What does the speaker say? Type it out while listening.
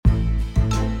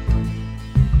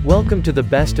Welcome to the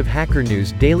Best of Hacker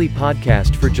News daily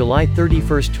podcast for July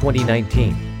 31st,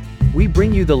 2019. We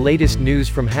bring you the latest news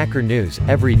from Hacker News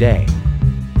every day.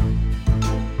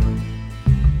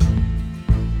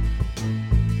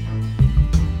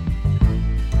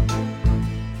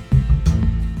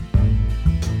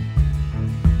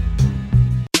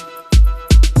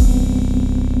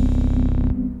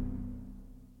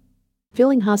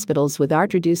 Filling hospitals with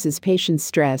art reduces patients'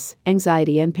 stress,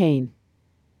 anxiety, and pain.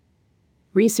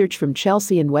 Research from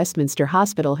Chelsea and Westminster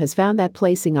Hospital has found that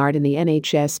placing art in the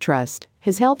NHS Trust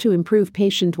has helped to improve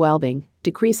patient well-being,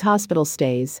 decrease hospital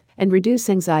stays, and reduce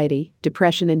anxiety,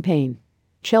 depression, and pain.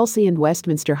 Chelsea and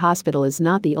Westminster Hospital is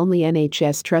not the only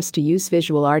NHS trust to use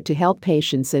visual art to help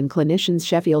patients and clinicians.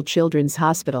 Sheffield Children's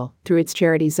Hospital, through its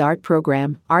charity's art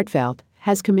program, Artfelt,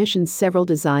 has commissioned several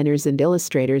designers and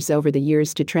illustrators over the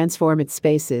years to transform its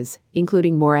spaces,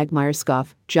 including Morag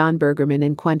Myerscough, John Bergerman,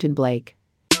 and Quentin Blake.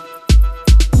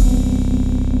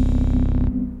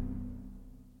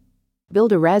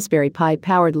 Build a Raspberry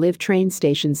Pi-powered Live train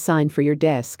station sign for your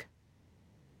desk.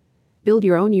 Build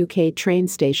your own UK train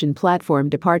station platform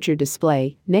departure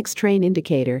display, next train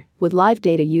indicator, with live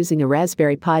data using a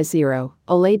Raspberry Pi Zero,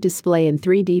 OLED display and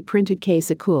 3D printed case.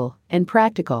 Cool and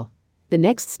practical. The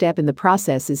next step in the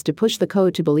process is to push the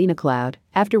code to Balena Cloud,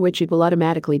 after which it will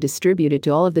automatically distribute it to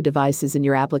all of the devices in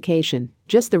your application,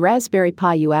 just the Raspberry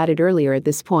Pi you added earlier at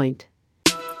this point.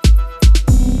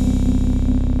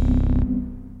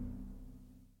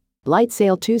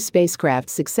 LightSail 2 spacecraft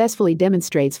successfully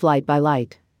demonstrates flight by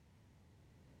light.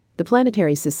 The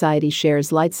Planetary Society shares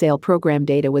LightSail program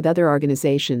data with other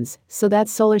organizations so that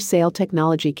solar sail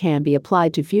technology can be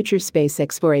applied to future space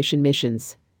exploration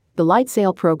missions. The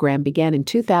LightSail program began in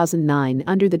 2009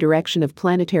 under the direction of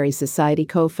Planetary Society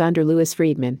co-founder Louis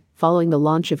Friedman, following the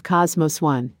launch of Cosmos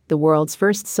 1, the world's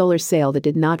first solar sail that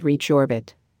did not reach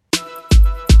orbit.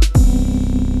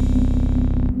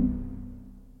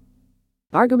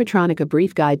 Argometronic: A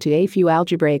Brief Guide to a Few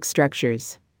Algebraic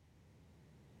Structures.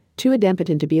 Two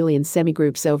idempotent abelian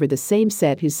semigroups over the same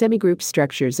set whose semigroup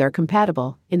structures are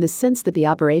compatible, in the sense that the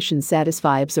operations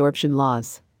satisfy absorption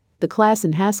laws. The class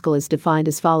in Haskell is defined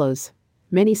as follows.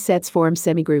 Many sets form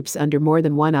semigroups under more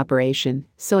than one operation,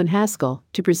 so in Haskell,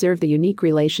 to preserve the unique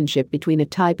relationship between a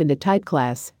type and a type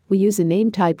class, we use a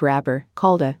name type wrapper,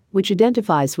 called a, which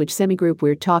identifies which semigroup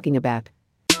we're talking about.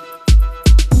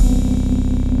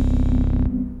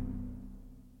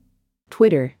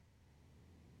 Twitter.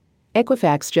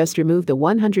 Equifax just removed the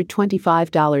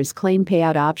 $125 claim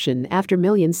payout option after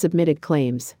millions submitted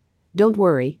claims. Don't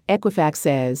worry, Equifax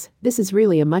says, this is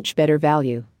really a much better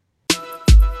value.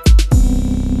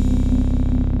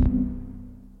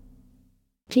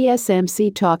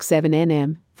 TSMC talk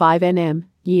 7nm, 5nm,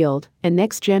 yield, and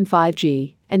next-gen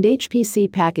 5G, and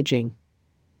HPC packaging.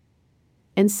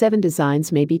 N7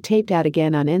 designs may be taped out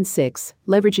again on N6,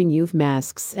 leveraging UV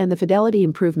masks, and the fidelity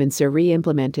improvements are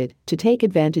re-implemented to take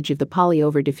advantage of the poly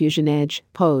over diffusion edge,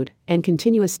 POD, and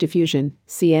continuous diffusion,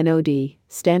 CNOD,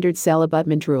 standard cell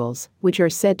abutment rules, which are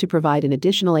said to provide an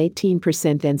additional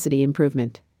 18% density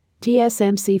improvement.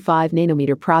 TSMC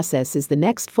 5nm process is the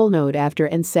next full node after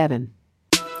N7.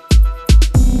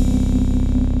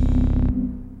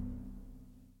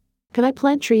 Can I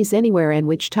plant trees anywhere, and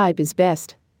which type is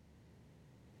best?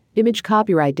 Image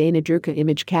copyright Dana Drucker.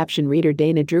 Image caption reader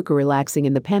Dana Drucker. Relaxing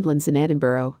in the Pentlands in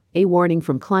Edinburgh, a warning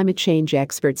from climate change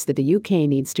experts that the UK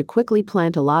needs to quickly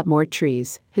plant a lot more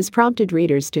trees has prompted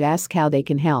readers to ask how they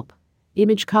can help.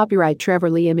 Image copyright Trevor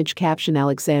Lee. Image caption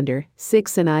Alexander,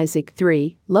 6 and Isaac,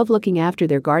 3, love looking after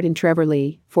their garden. Trevor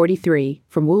Lee, 43,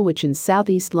 from Woolwich in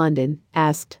southeast London,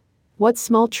 asked, what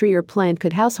small tree or plant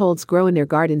could households grow in their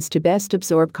gardens to best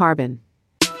absorb carbon?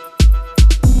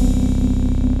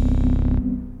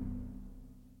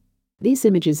 These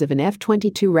images of an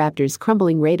F-22 Raptor's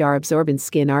crumbling radar-absorbent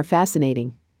skin are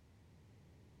fascinating.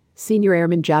 Senior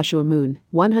Airman Joshua Moon,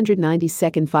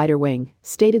 192nd Fighter Wing,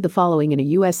 stated the following in a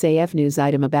USAF news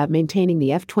item about maintaining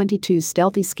the F-22's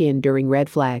stealthy skin during red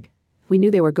flag. We knew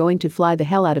they were going to fly the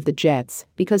hell out of the jets,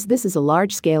 because this is a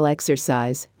large-scale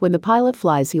exercise. When the pilot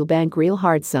flies, he'll bank real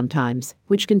hard sometimes,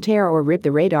 which can tear or rip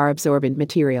the radar-absorbent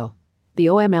material. The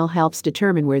OML helps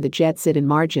determine where the jets sit in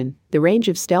margin, the range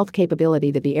of stealth capability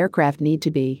that the aircraft need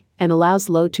to be, and allows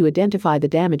LOA to identify the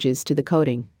damages to the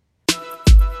coating.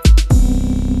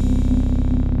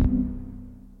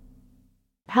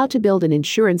 How to build an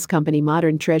insurance company.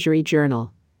 Modern Treasury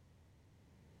Journal.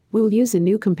 We will use a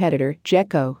new competitor,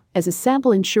 Jetco, as a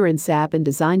sample insurance app and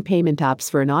design payment ops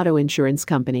for an auto insurance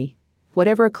company.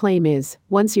 Whatever a claim is,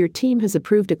 once your team has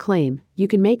approved a claim, you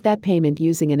can make that payment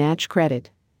using an ACH credit.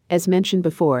 As mentioned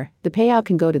before, the payout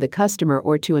can go to the customer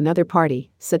or to another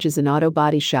party, such as an auto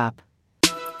body shop.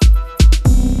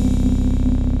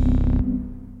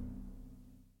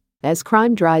 As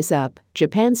crime dries up,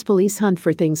 Japan's police hunt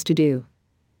for things to do.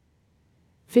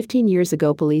 15 years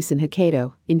ago, police in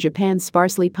Hokkaido, in Japan's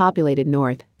sparsely populated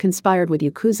north, conspired with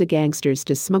Yakuza gangsters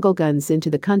to smuggle guns into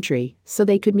the country so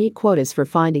they could meet quotas for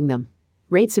finding them.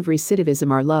 Rates of recidivism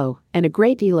are low, and a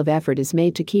great deal of effort is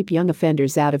made to keep young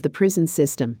offenders out of the prison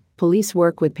system. Police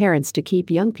work with parents to keep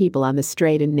young people on the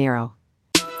straight and narrow.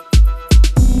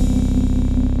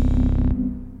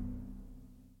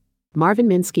 Marvin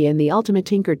Minsky and the Ultimate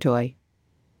Tinker Toy.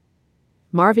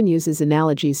 Marvin uses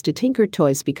analogies to tinker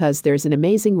toys because there's an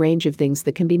amazing range of things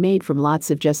that can be made from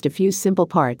lots of just a few simple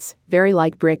parts, very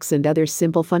like bricks and other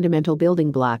simple fundamental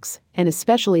building blocks, and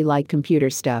especially like computer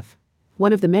stuff.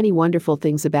 One of the many wonderful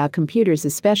things about computers,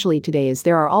 especially today, is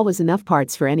there are always enough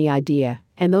parts for any idea,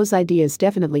 and those ideas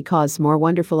definitely cause more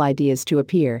wonderful ideas to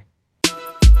appear.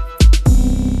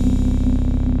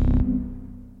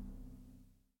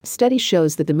 Study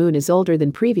shows that the moon is older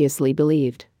than previously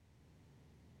believed.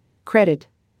 Credit: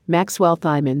 Maxwell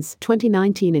Thymans,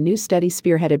 2019. A new study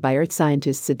spearheaded by earth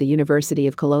scientists at the University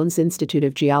of Cologne's Institute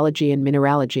of Geology and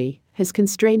Mineralogy has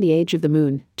constrained the age of the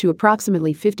moon to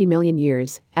approximately 50 million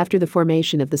years after the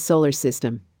formation of the solar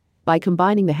system. By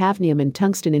combining the hafnium and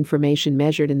tungsten information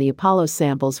measured in the Apollo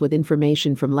samples with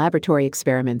information from laboratory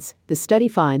experiments, the study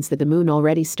finds that the moon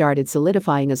already started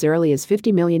solidifying as early as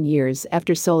 50 million years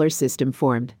after solar system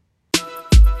formed.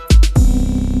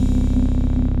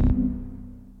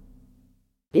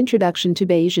 Introduction to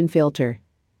Bayesian filter.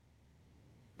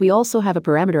 We also have a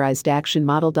parameterized action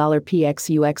model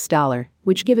 $px/UX$,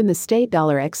 which given the state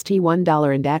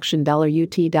 $xt1 and action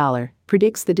 $UT$,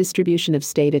 predicts the distribution of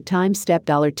state at time step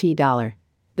 $t$.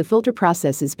 The filter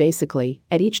process is basically,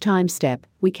 at each time step,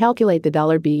 we calculate the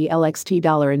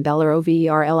 $BELXT$ and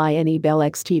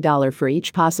 $OVRLINEBELXT$ for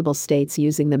each possible states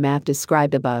using the math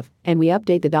described above, and we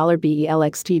update the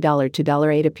 $BELXT$ to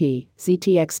 $A to P,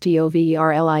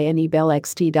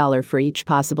 ZTXTOVRLINEBELXT$ for each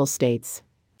possible states.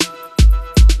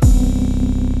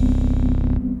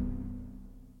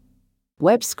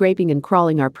 Web scraping and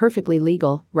crawling are perfectly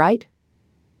legal, right?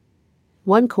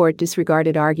 One court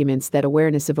disregarded arguments that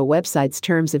awareness of a website's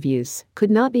terms of use could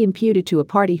not be imputed to a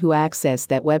party who accessed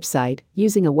that website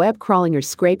using a web crawling or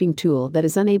scraping tool that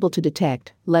is unable to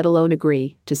detect, let alone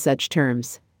agree, to such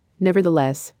terms.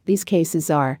 Nevertheless, these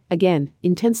cases are, again,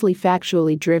 intensely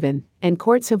factually driven, and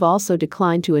courts have also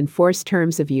declined to enforce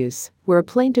terms of use, where a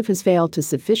plaintiff has failed to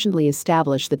sufficiently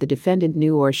establish that the defendant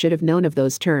knew or should have known of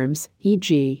those terms,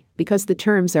 e.g., because the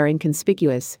terms are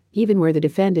inconspicuous, even where the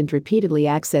defendant repeatedly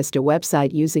accessed a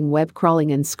website using web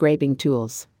crawling and scraping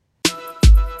tools.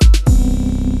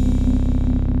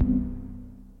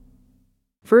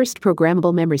 First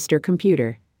programmable memristor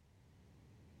computer.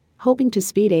 Hoping to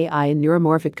speed AI and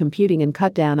neuromorphic computing and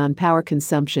cut down on power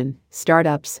consumption,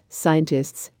 startups,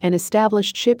 scientists, and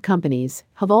established chip companies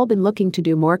have all been looking to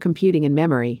do more computing in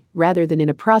memory rather than in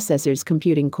a processor's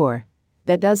computing core.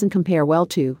 That doesn't compare well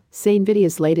to, say,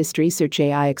 NVIDIA's latest research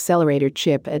AI accelerator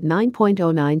chip at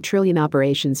 9.09 trillion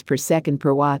operations per second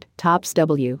per watt, TOPS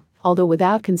W, although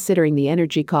without considering the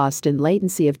energy cost and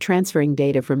latency of transferring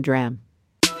data from DRAM.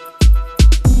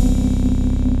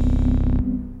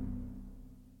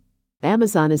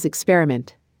 Amazon's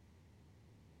experiment.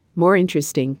 More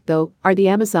interesting, though, are the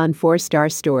Amazon 4-star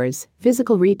stores,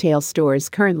 physical retail stores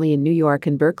currently in New York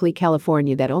and Berkeley,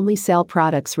 California that only sell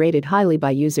products rated highly by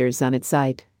users on its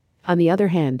site. On the other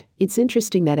hand, it's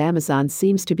interesting that Amazon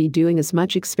seems to be doing as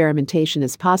much experimentation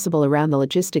as possible around the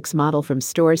logistics model, from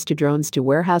stores to drones to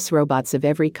warehouse robots of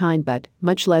every kind, but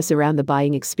much less around the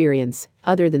buying experience,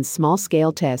 other than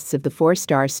small-scale tests of the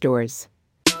 4-star stores.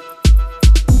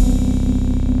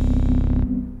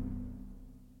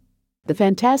 The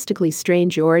fantastically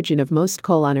strange origin of most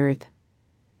coal on Earth.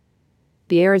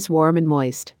 The air is warm and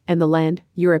moist, and the land,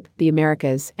 Europe, the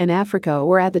Americas, and Africa,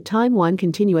 or at the time one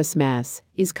continuous mass,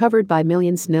 is covered by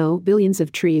millions, no billions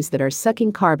of trees that are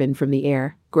sucking carbon from the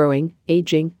air, growing,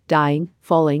 aging, dying,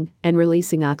 falling, and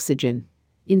releasing oxygen.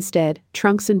 Instead,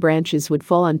 trunks and branches would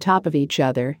fall on top of each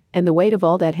other, and the weight of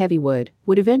all that heavy wood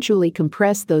would eventually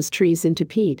compress those trees into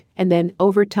peat, and then,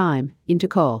 over time, into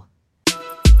coal.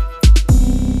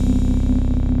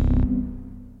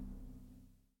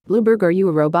 Bloomberg, are you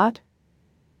a robot?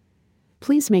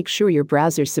 Please make sure your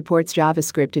browser supports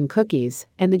JavaScript and cookies,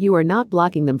 and that you are not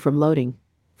blocking them from loading.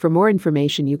 For more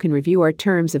information, you can review our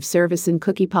terms of service and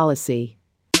cookie policy.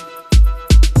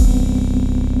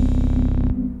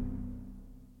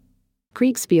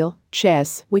 Kriegspiel,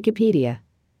 chess, Wikipedia.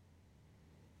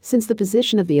 Since the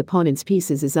position of the opponent's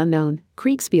pieces is unknown,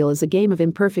 Kriegspiel is a game of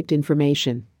imperfect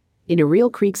information. In a real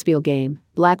Kriegspiel game,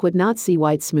 black would not see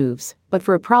white's moves, but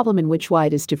for a problem in which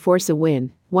white is to force a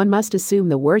win, one must assume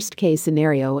the worst-case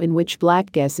scenario in which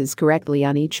black guesses correctly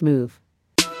on each move.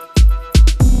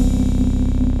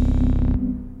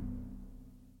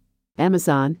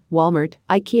 Amazon, Walmart,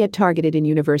 IKEA targeted in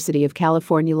University of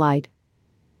California Light.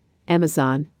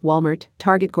 Amazon, Walmart,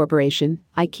 Target Corporation,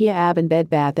 IKEA AB and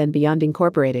Bed Bath & Beyond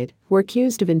Incorporated were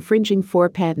accused of infringing 4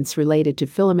 patents related to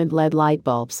filament LED light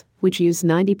bulbs, which use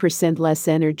 90% less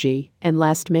energy and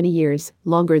last many years,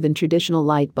 longer than traditional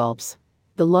light bulbs.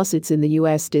 The lawsuits in the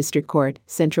U.S. District Court,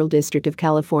 Central District of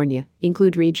California,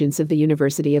 include Regents of the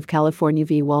University of California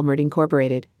v. Walmart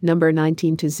Incorporated, number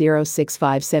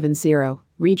 19-206570,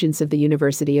 Regents of the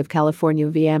University of California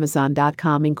v.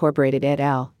 Amazon.com Incorporated et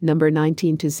al., number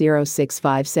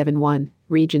 19-206571,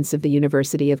 Regents of the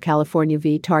University of California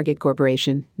v. Target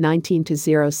Corporation,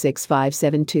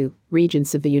 19-206572,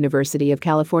 Regents of the University of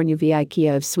California v.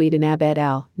 IKEA of Sweden AB et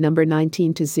al., number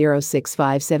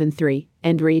 19-206573,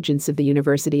 and Regents of the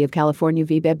University of California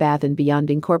v. Bed Bath &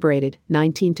 Beyond Incorporated,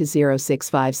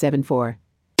 19-206574.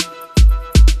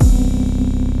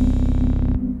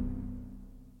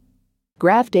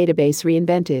 Graph database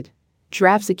reinvented.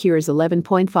 Giraffe secures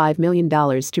 $11.5 million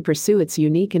to pursue its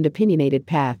unique and opinionated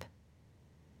path.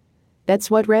 That's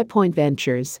what Redpoint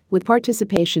Ventures, with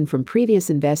participation from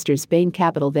previous investors Bain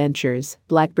Capital Ventures,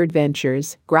 Blackbird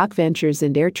Ventures, Grok Ventures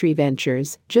and Airtree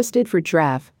Ventures, just did for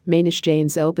Giraffe, Manish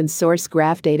Jain's open-source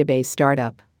graph database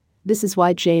startup. This is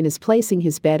why Jain is placing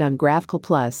his bet on GraphQL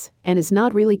Plus, and is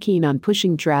not really keen on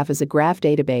pushing Giraffe as a graph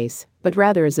database, but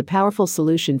rather as a powerful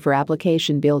solution for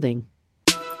application building.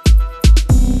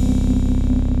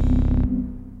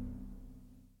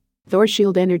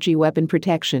 ThorShield Energy Weapon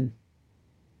Protection.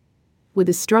 With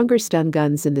the stronger stun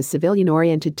guns and the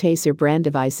civilian-oriented Taser brand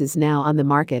devices now on the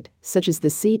market, such as the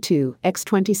C2,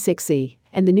 X26E,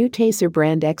 and the new Taser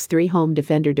brand X3 Home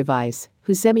Defender device,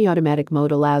 whose semi-automatic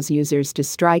mode allows users to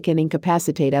strike and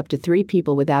incapacitate up to 3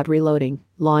 people without reloading,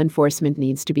 law enforcement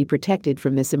needs to be protected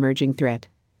from this emerging threat.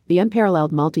 The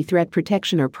unparalleled multi-threat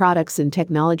protection our products and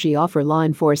technology offer law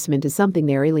enforcement is something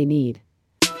they really need.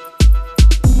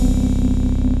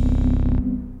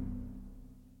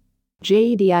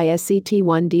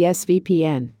 JEDISCT1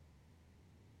 DSVPN.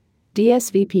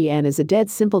 DSVPN is a dead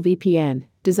simple VPN,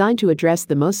 designed to address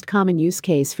the most common use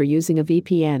case for using a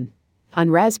VPN.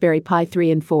 On Raspberry Pi 3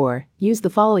 and 4, use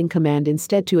the following command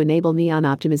instead to enable neon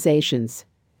optimizations.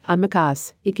 On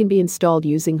macOS, it can be installed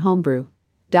using Homebrew.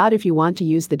 If you want to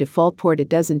use the default port, it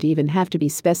doesn't even have to be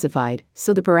specified,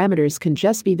 so the parameters can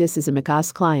just be this is a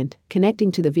macOS client,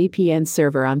 connecting to the VPN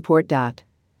server on port.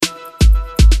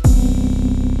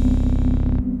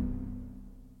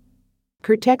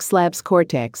 Cortex Labs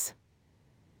Cortex.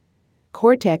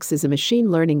 Cortex is a machine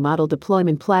learning model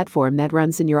deployment platform that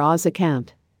runs in your Oz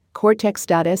account.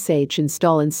 Cortex.sh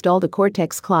install the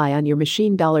Cortex CLI on your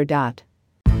machine.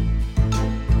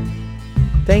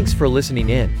 Thanks for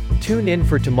listening in. Tune in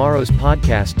for tomorrow's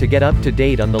podcast to get up to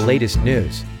date on the latest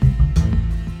news.